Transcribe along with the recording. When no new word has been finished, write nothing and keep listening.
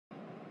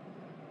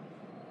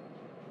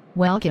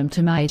Welcome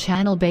to my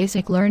channel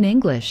Basic Learn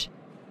English.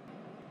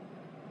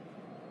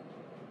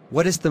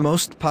 What is the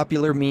most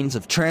popular means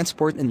of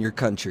transport in your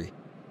country?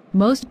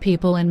 Most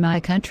people in my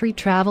country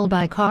travel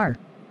by car.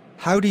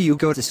 How do you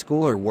go to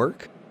school or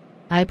work?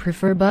 I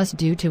prefer bus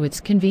due to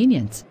its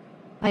convenience.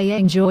 I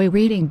enjoy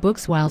reading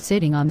books while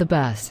sitting on the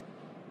bus.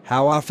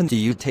 How often do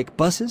you take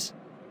buses?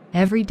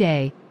 Every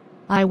day.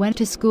 I went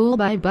to school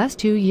by bus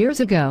 2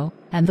 years ago,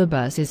 and the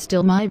bus is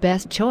still my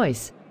best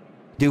choice.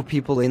 Do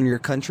people in your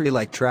country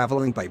like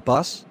traveling by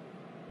bus?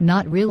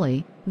 Not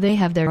really, they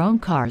have their own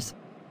cars.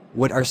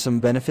 What are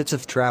some benefits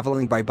of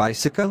traveling by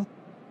bicycle?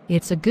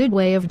 It's a good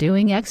way of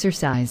doing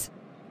exercise.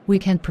 We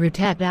can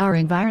protect our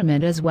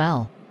environment as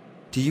well.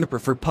 Do you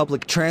prefer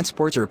public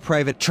transport or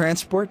private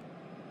transport?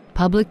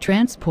 Public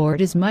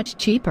transport is much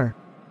cheaper.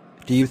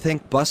 Do you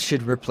think bus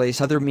should replace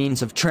other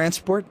means of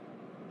transport?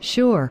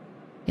 Sure.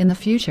 In the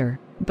future,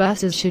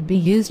 buses should be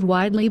used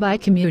widely by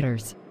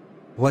commuters.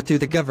 What do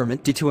the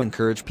government do to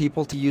encourage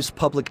people to use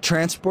public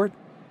transport?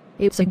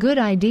 It's a good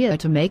idea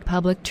to make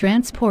public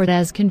transport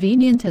as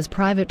convenient as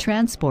private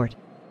transport.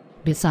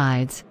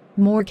 Besides,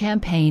 more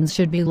campaigns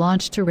should be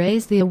launched to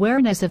raise the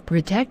awareness of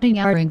protecting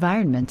our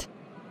environment.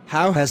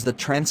 How has the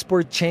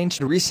transport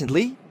changed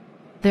recently?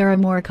 There are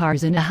more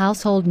cars in a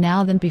household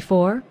now than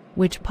before,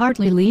 which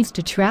partly leads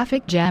to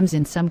traffic jams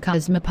in some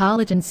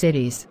cosmopolitan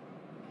cities.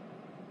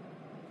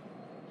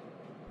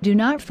 Do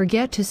not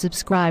forget to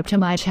subscribe to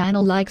my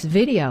channel, like this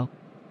video.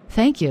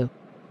 Thank you.